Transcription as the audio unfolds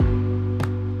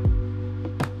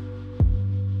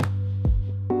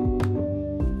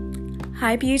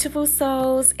Hi beautiful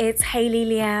souls, it's Hayley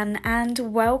Leanne and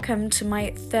welcome to my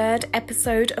third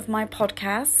episode of my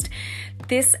podcast.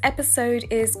 This episode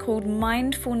is called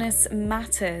Mindfulness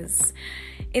Matters.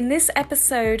 In this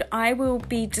episode, I will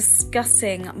be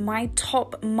discussing my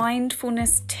top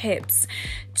mindfulness tips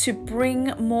to bring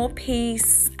more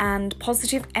peace and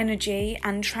positive energy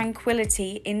and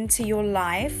tranquility into your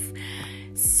life.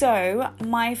 So,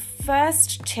 my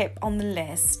first tip on the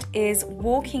list is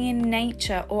walking in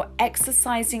nature or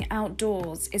exercising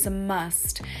outdoors is a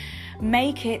must.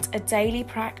 Make it a daily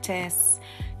practice.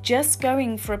 Just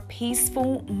going for a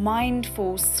peaceful,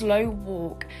 mindful, slow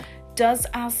walk does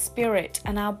our spirit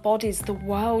and our bodies the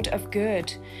world of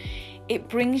good. It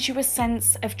brings you a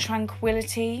sense of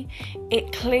tranquility.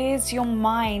 It clears your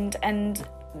mind and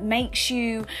makes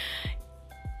you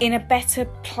in a better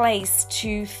place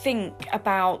to think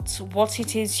about what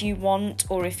it is you want,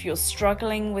 or if you're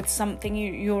struggling with something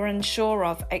you're unsure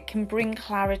of, it can bring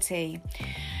clarity.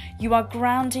 You are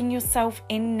grounding yourself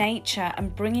in nature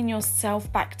and bringing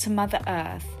yourself back to Mother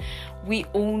Earth. We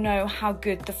all know how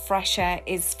good the fresh air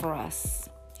is for us.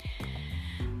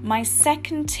 My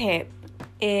second tip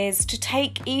is to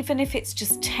take, even if it's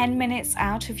just 10 minutes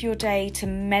out of your day, to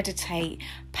meditate.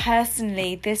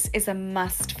 Personally, this is a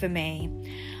must for me.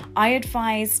 I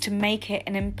advise to make it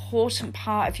an important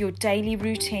part of your daily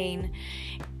routine,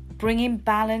 bringing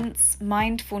balance,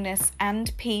 mindfulness,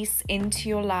 and peace into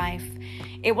your life.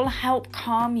 It will help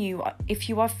calm you if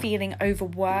you are feeling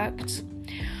overworked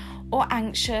or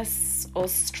anxious or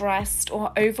stressed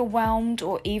or overwhelmed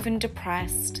or even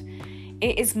depressed.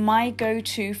 It is my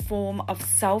go-to form of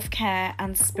self-care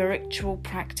and spiritual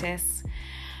practice.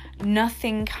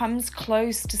 Nothing comes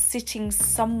close to sitting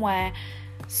somewhere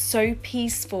so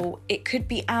peaceful. It could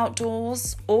be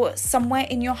outdoors or somewhere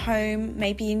in your home,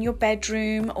 maybe in your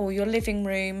bedroom or your living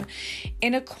room,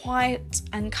 in a quiet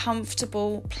and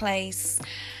comfortable place.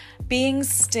 Being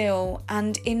still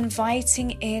and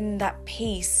inviting in that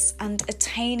peace and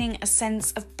attaining a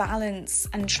sense of balance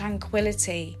and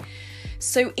tranquility.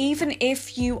 So even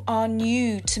if you are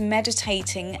new to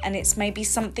meditating and it's maybe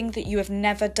something that you have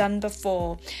never done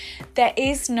before, there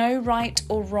is no right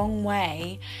or wrong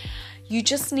way. You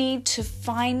just need to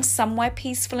find somewhere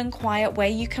peaceful and quiet where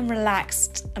you can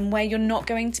relax and where you're not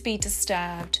going to be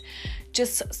disturbed.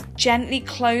 Just gently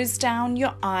close down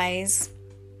your eyes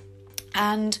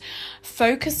and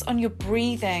focus on your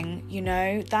breathing.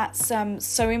 That's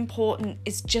so important,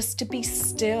 is just to be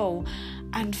still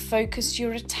and focus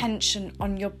your attention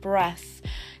on your breath.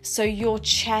 So your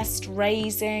chest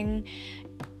raising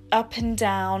up and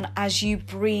down as you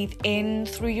breathe in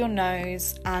through your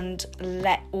nose and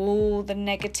let all the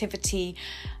negativity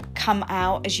come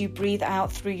out as you breathe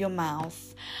out through your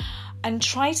mouth. And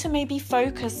try to maybe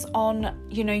focus on,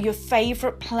 your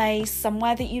favorite place,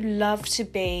 somewhere that you love to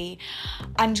be,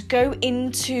 and go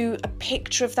into a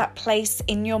picture of that place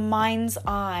in your mind's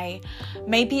eye.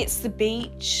 Maybe it's the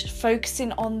beach,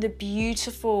 focusing on the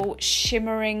beautiful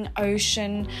shimmering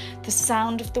ocean, the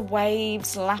sound of the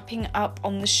waves lapping up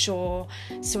on the shore.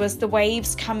 So as the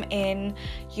waves come in,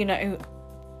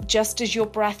 just as your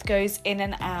breath goes in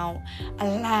and out,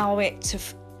 allow it to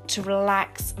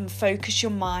relax and focus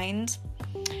your mind,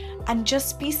 and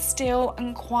just be still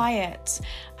and quiet,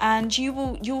 and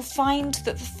you'll find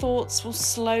that the thoughts will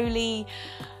slowly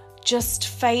just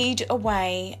fade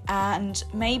away. And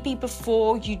maybe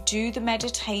before you do the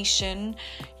meditation,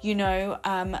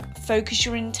 focus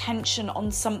your intention on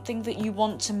something that you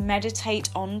want to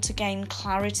meditate on to gain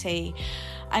clarity.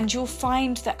 And you'll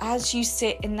find that as you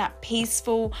sit in that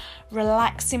peaceful,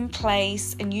 relaxing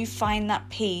place and you find that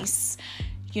peace,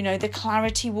 the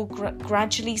clarity will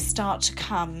gradually start to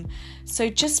come. So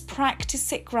just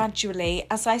practice it gradually.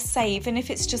 As I say, even if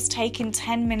it's just taking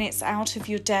 10 minutes out of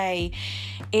your day,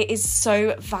 it is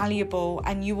so valuable,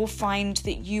 and you will find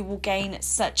that you will gain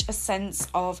such a sense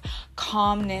of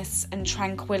calmness and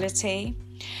tranquility.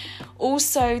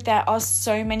 Also, there are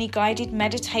so many guided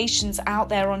meditations out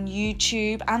there on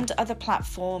YouTube and other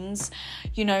platforms,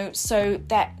 so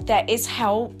that there is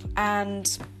help.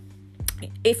 And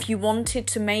if you wanted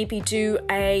to maybe do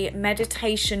a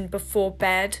meditation before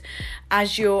bed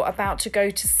as you're about to go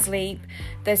to sleep,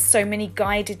 there's so many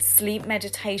guided sleep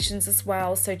meditations as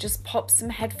well. So just pop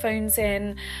some headphones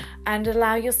in and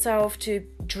allow yourself to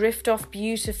drift off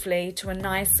beautifully to a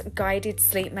nice guided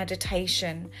sleep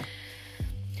meditation.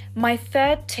 My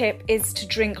third tip is to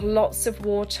drink lots of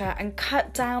water and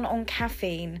cut down on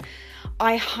caffeine.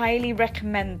 I highly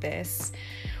recommend this.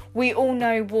 We all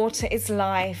know water is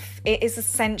life. It is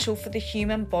essential for the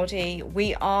human body.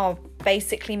 We are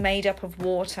basically made up of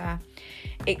water.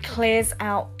 It clears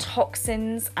out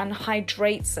toxins and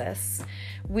hydrates us.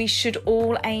 We should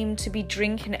all aim to be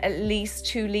drinking at least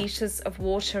 2 litres of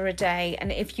water a day.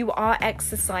 And if you are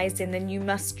exercising, then you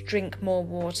must drink more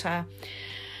water.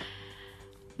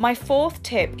 My 4th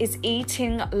tip is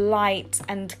eating light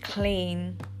and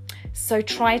clean. So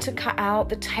try to cut out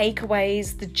the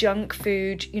takeaways, the junk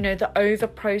food, the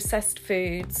over-processed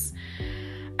foods.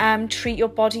 Treat your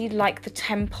body like the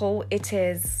temple it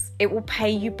is. It will pay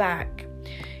you back.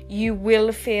 You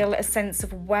will feel a sense of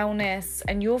wellness,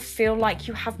 and you'll feel like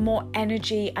you have more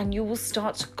energy, and you will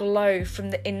start to glow from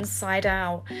the inside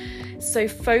out. So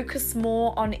focus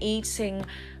more on eating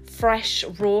fresh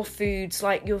raw foods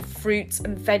like your fruits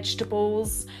and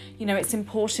vegetables. It's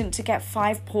important to get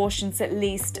 5 portions at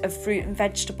least of fruit and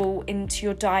vegetable into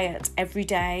your diet every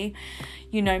day.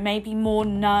 Maybe more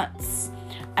nuts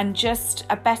and just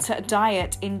a better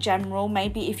diet in general.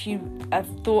 Maybe if you have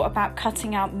thought about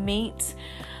cutting out meat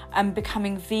and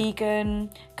becoming vegan,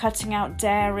 cutting out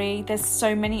dairy, there's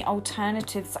so many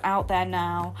alternatives out there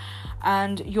now,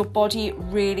 and your body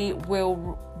really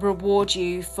will reward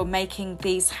you for making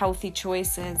these healthy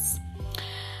choices.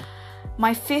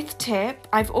 My 5th tip,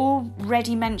 I've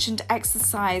already mentioned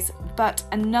exercise, but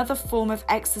another form of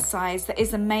exercise that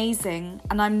is amazing,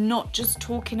 and I'm not just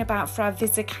talking about for our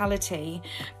physicality,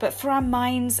 but for our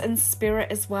minds and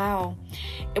spirit as well.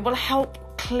 It will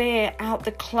help clear out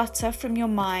the clutter from your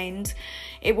mind.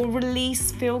 It will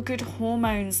release feel-good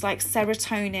hormones like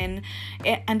serotonin,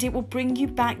 and it will bring you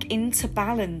back into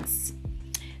balance.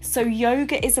 So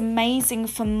yoga is amazing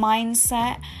for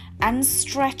mindset and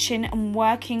stretching and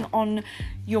working on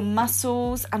your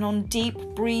muscles and on deep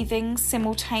breathing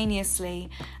simultaneously,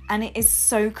 and it is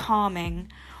so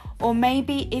calming. Or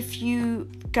maybe if you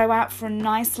go out for a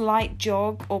nice light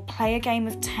jog or play a game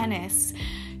of tennis,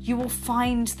 you will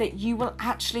find that you will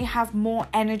actually have more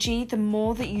energy the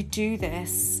more that you do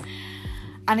this,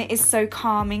 and it is so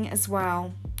calming as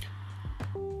well.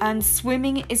 And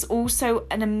swimming is also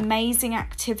an amazing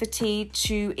activity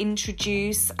to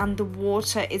introduce, and the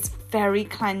water is very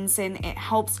cleansing. It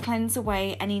helps cleanse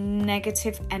away any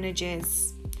negative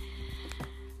energies.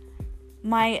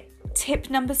 My tip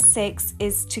number 6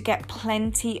 is to get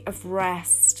plenty of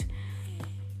rest.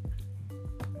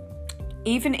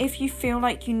 Even if you feel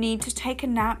like you need to take a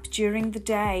nap during the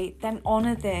day, then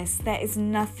honor this. There is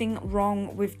nothing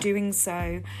wrong with doing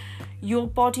so. Your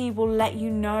body will let you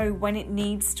know when it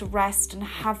needs to rest and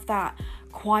have that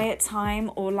quiet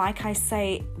time, or like I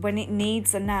say, when it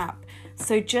needs a nap.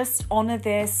 So just honor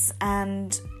this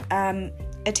and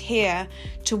adhere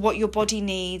to what your body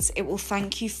needs. It will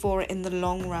thank you for it in the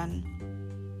long run.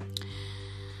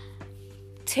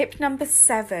 Tip number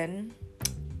 7.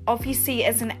 Obviously,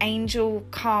 as an angel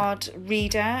card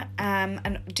reader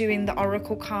and doing the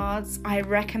oracle cards, I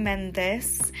recommend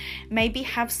this. Maybe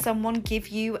have someone give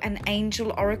you an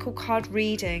angel oracle card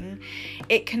reading.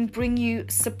 It can bring you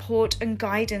support and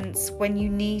guidance when you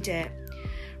need it.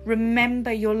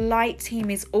 Remember, your light team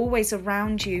is always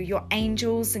around you. Your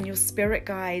angels and your spirit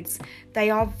guides, they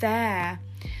are there.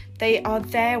 They are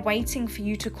there waiting for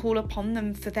you to call upon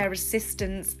them for their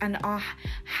assistance, and are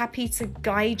happy to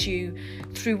guide you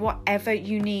through whatever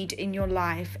you need in your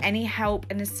life, any help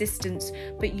and assistance,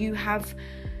 but you have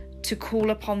to call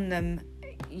upon them.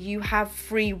 You have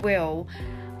free will,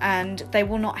 and they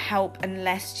will not help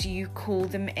unless you call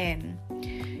them in.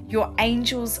 Your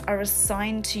angels are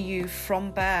assigned to you from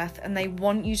birth, and they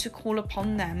want you to call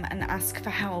upon them and ask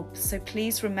for help. So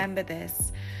please remember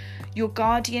this. Your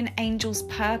guardian angel's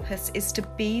purpose is to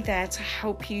be there to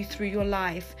help you through your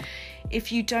life.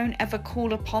 If you don't ever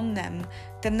call upon them,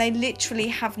 then they literally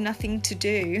have nothing to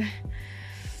do.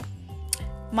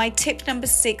 My tip number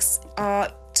 6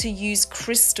 are to use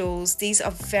crystals. These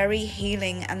are very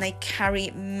healing, and they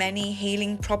carry many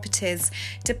healing properties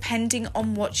depending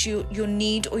on what your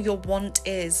need or your want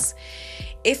is.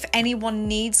 If anyone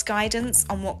needs guidance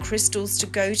on what crystals to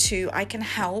go to, I can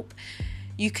help.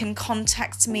 You can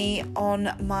contact me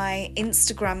on my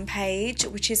Instagram page,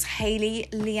 which is Hayley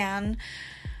Leanne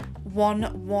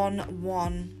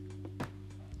 111.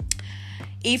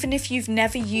 Even if you've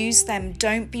never used them,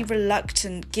 don't be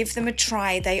reluctant. Give them a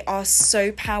try. They are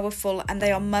so powerful, and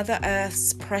they are Mother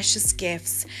Earth's precious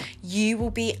gifts. You will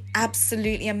be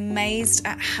absolutely amazed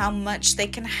at how much they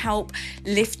can help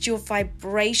lift your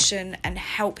vibration and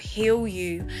help heal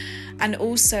you, and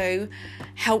also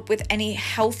help with any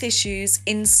health issues,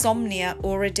 insomnia,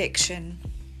 or addiction.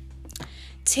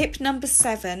 Tip number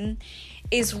 7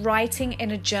 is writing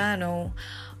in a journal.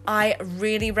 I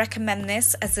really recommend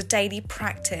this as a daily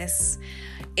practice.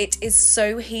 It is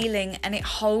so healing, and it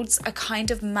holds a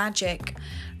kind of magic.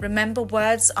 Remember,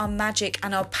 words are magic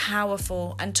and are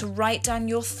powerful, and to write down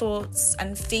your thoughts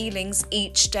and feelings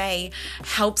each day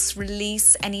helps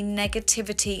release any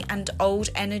negativity and old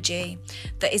energy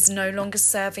that is no longer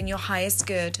serving your highest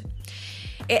good.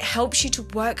 It helps you to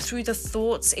work through the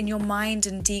thoughts in your mind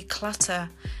and declutter,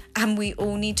 and we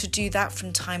all need to do that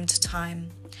from time to time.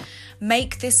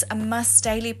 Make this a must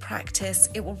daily practice.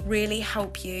 It will really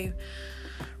help you.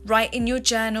 Write in your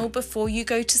journal before you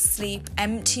go to sleep,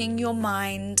 emptying your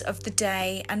mind of the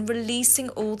day and releasing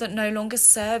all that no longer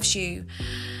serves you.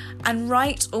 And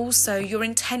write also your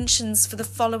intentions for the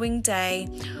following day,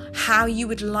 how you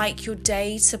would like your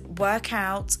day to work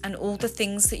out and all the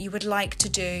things that you would like to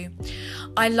do.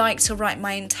 I like to write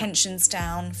my intentions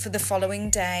down for the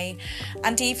following day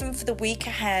and even for the week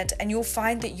ahead, and you'll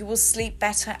find that you will sleep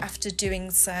better after doing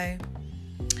so.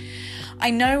 I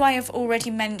know I have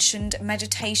already mentioned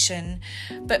meditation,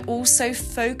 but also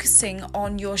focusing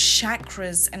on your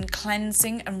chakras and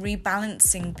cleansing and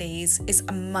rebalancing these is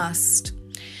a must.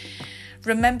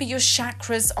 Remember, your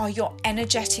chakras are your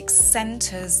energetic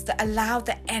centers that allow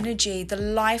the energy, the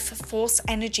life force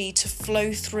energy to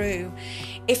flow through.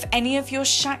 If any of your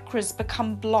chakras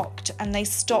become blocked and they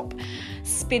stop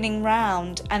spinning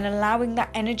round and allowing that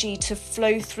energy to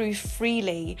flow through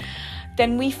freely,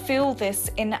 then we feel this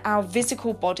in our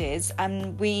physical bodies,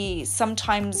 and we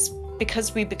sometimes,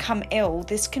 because we become ill,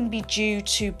 this can be due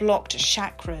to blocked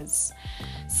chakras.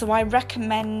 So I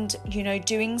recommend,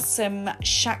 doing some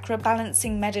chakra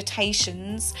balancing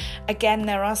meditations. Again,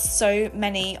 there are so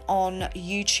many on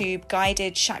YouTube,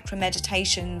 guided chakra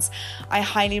meditations. I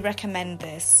highly recommend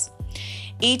this.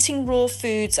 Eating raw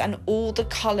foods and all the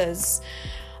colours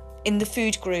in the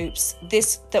food groups,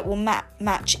 that will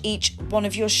match each one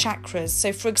of your chakras.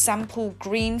 So for example,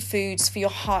 green foods for your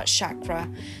heart chakra.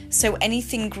 So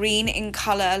anything green in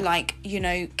colour, like,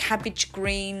 cabbage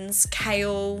greens,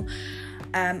 kale,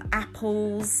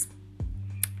 apples.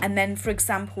 And then for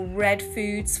example, red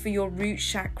foods for your root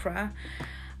chakra.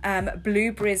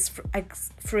 Blueberries,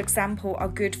 for example, are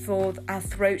good for our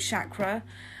throat chakra.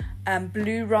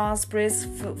 Blue raspberries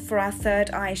for our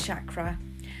third eye chakra.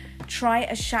 Try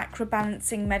a chakra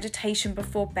balancing meditation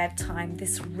before bedtime.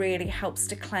 This really helps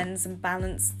to cleanse and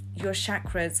balance your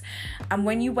chakras. And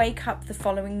when you wake up the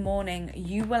following morning,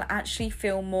 you will actually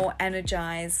feel more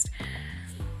energized.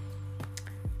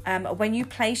 When you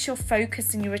place your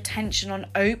focus and your attention on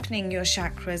opening your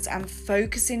chakras and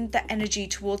focusing the energy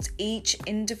towards each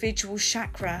individual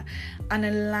chakra and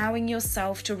allowing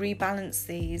yourself to rebalance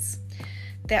these.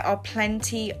 There are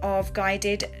plenty of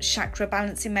guided chakra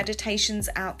balancing meditations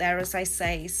out there, as I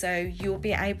say, so you'll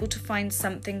be able to find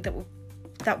something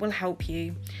that will help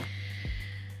you.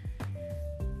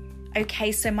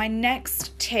 Okay, so my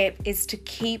next tip is to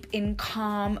keep in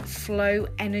calm flow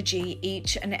energy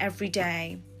each and every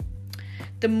day.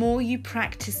 The more you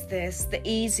practice this, the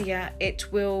easier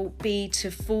it will be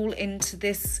to fall into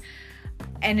this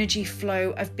energy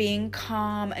flow of being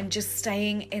calm and just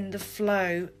staying in the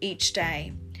flow each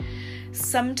day.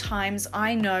 Sometimes,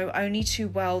 I know only too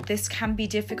well, this can be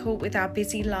difficult with our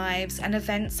busy lives and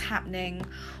events happening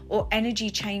or energy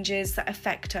changes that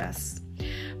affect us.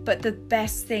 But the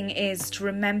best thing is to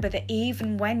remember that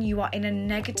even when you are in a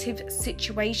negative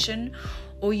situation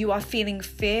or you are feeling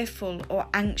fearful or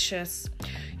anxious,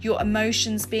 your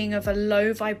emotions being of a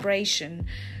low vibration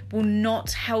will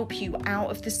not help you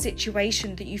out of the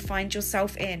situation that you find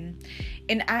yourself in.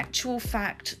 In actual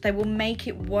fact, they will make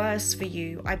it worse for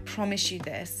you. I promise you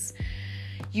this.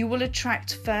 You will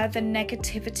attract further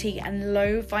negativity and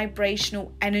low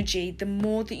vibrational energy the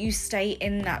more that you stay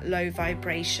in that low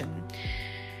vibration.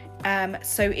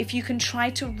 So if you can try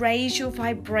to raise your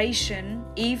vibration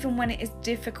even when it is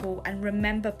difficult, and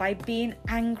remember, by being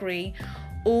angry,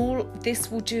 all this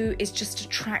will do is just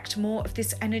attract more of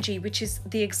this energy, which is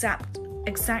the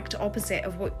exact opposite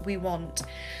of what we want.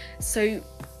 So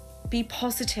be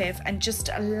positive and just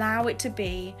allow it to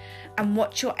be, and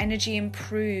watch your energy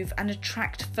improve and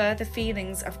attract further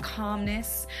feelings of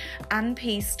calmness and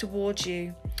peace towards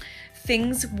you.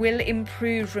 Things will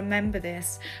improve, remember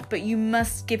this, but you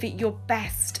must give it your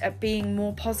best at being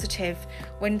more positive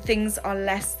when things are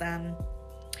less than.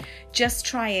 Just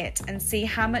try it and see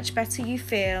how much better you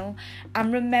feel.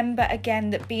 And remember again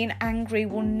that being angry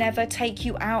will never take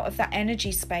you out of that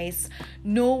energy space,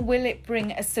 nor will it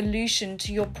bring a solution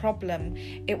to your problem.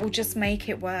 It will just make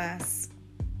it worse.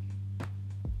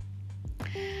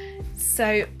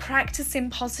 So practicing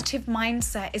positive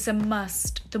mindset is a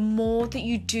must. The more that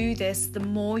you do this, the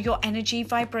more your energy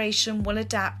vibration will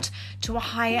adapt to a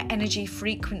higher energy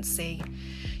frequency.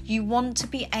 You want to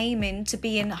be aiming to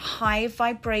be in high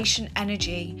vibration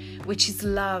energy, which is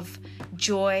love,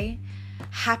 joy,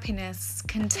 happiness,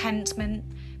 contentment,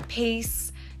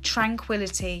 peace,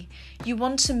 tranquility. You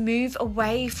want to move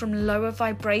away from lower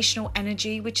vibrational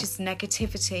energy, which is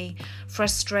negativity,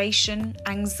 frustration,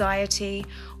 anxiety,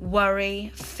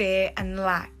 worry, fear, and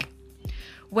lack.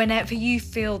 Whenever you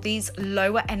feel these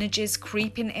lower energies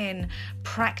creeping in,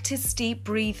 practice deep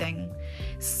breathing.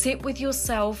 Sit with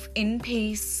yourself in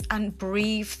peace and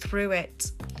breathe through it,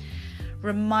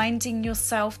 reminding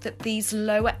yourself that these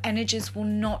lower energies will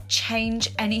not change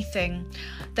anything.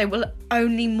 They will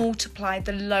only multiply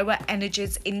the lower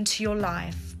energies into your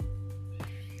life.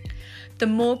 The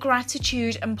more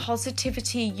gratitude and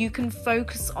positivity you can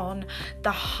focus on, the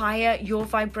higher your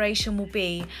vibration will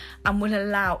be and will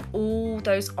allow all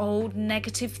those old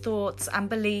negative thoughts and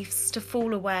beliefs to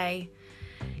fall away.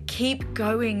 Keep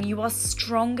going. You are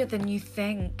stronger than you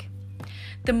think.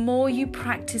 The more you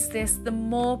practice this, the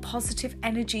more positive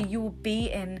energy you will be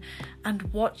in,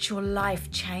 and watch your life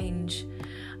change.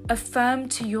 Affirm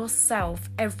to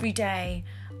yourself every day,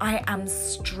 I am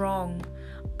strong.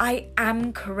 I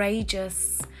am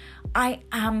courageous. I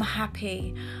am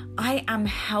happy. I am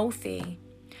healthy.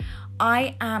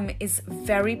 I am is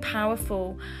very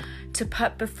powerful to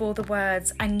put before the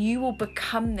words, and you will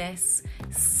become this.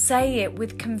 Say it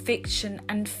with conviction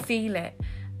and feel it,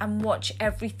 and watch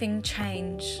everything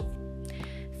change.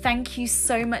 Thank you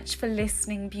so much for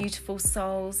listening, beautiful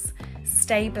souls.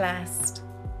 Stay blessed.